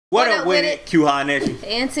What up with it? Q Nation.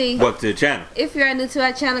 Auntie. Welcome to the channel. If you're new to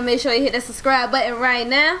our channel, make sure you hit that subscribe button right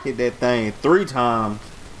now. Hit that thing 3 times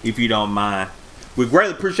if you don't mind. We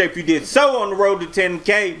greatly appreciate if you did so on the road to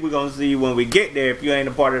 10K. We're going to see you when we get there. If you ain't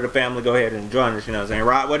a part of the family, go ahead and join us. You know what I'm saying?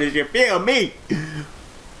 Right? What is your feel me?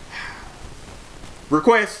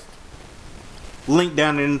 Request. Link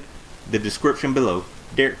down in the description below.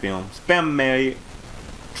 DerrickFilms. Family mail.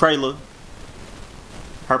 Trailer.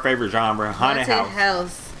 Her favorite genre. Haunted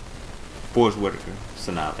house. Forrest Whitaker,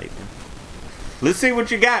 Annihilator. Let's see what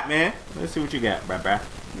you got, man. Let's see what you got, bye.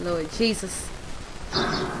 Lord Jesus.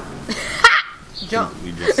 Jump.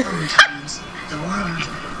 Sometimes the world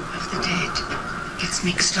of the dead gets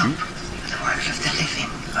mixed up with the world of the living.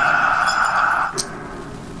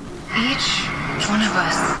 Each one of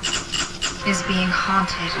us is being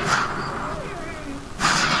haunted.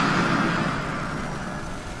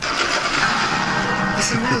 It's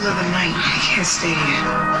the middle of the night. I can't stay here.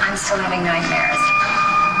 I'm still having nightmares.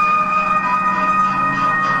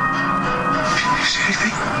 Is there anything?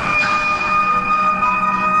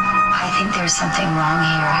 I think there's something wrong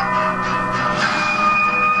here.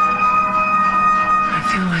 I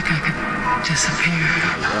feel like I could disappear.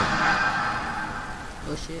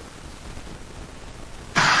 Oh shit.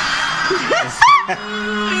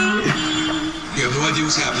 You have no idea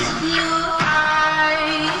what's happening.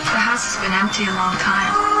 The house has been empty a long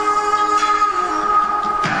time.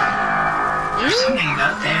 There's something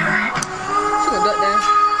out there. She gonna duck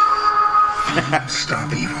down.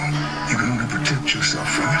 Stop evil. You can only protect yourself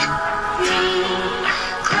from it.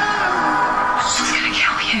 She's gonna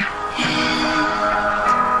kill you.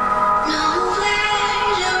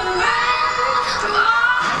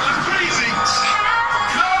 I'm crazy.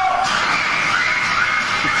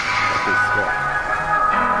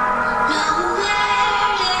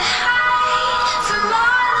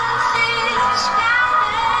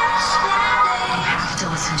 You have to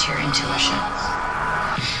listen to your intuition.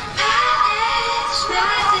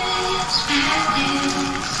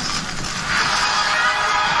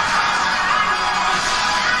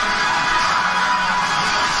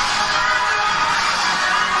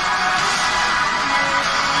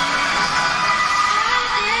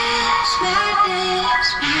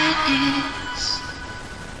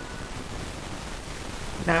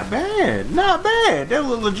 Not bad. Not bad. That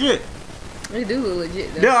was legit. They do look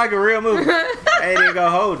legit though. They're like a real movie. Ain't even gonna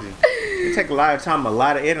hold you. It take a lot of time, a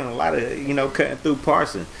lot of editing, a lot of, you know, cutting through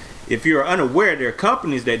parsing. If you're unaware, there are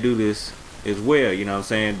companies that do this as well. You know what I'm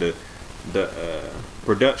saying? The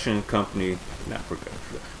production company, not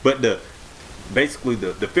production, but basically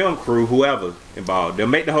the film crew, whoever involved, they'll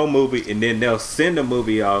make the whole movie and then they'll send the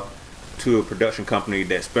movie off to a production company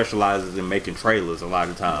that specializes in making trailers a lot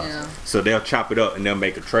of times. Yeah. So they'll chop it up and they'll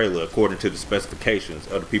make a trailer according to the specifications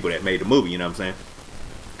of the people that made the movie. You know what I'm saying?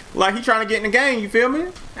 Like he trying to get in the game, you feel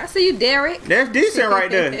me? I see you, Derrick. That's decent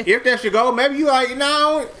right there. If that's your goal, maybe you like,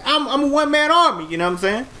 no, I'm a one-man army, you know what I'm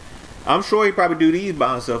saying? I'm sure he probably do these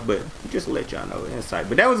by himself, but just to let y'all know insight.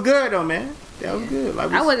 But that was good though, man. That was good.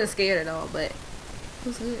 Like I wasn't scared at all, but it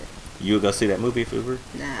was good. You go see that movie if it were?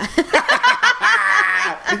 Nah.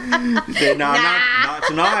 He said, nah. Not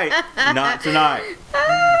tonight. Not tonight.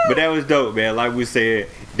 But that was dope, man. Like we said,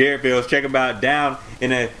 DerrickFilms, check them out down in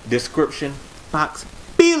the description box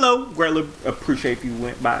below. Greatly appreciate if you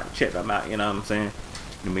went by, check them out, you know what I'm saying?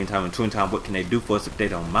 In the meantime, in the time, what can they do for us if they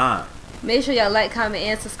don't mind? Make sure y'all like, comment,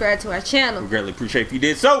 and subscribe to our channel. We greatly appreciate if you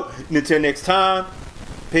did so. And until next time,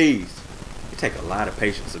 peace. It take a lot of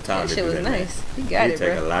patience and time That to shit do was that, nice. man. You got it, bro.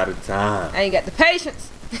 It take a lot of time. I ain't got the patience.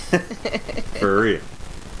 For real.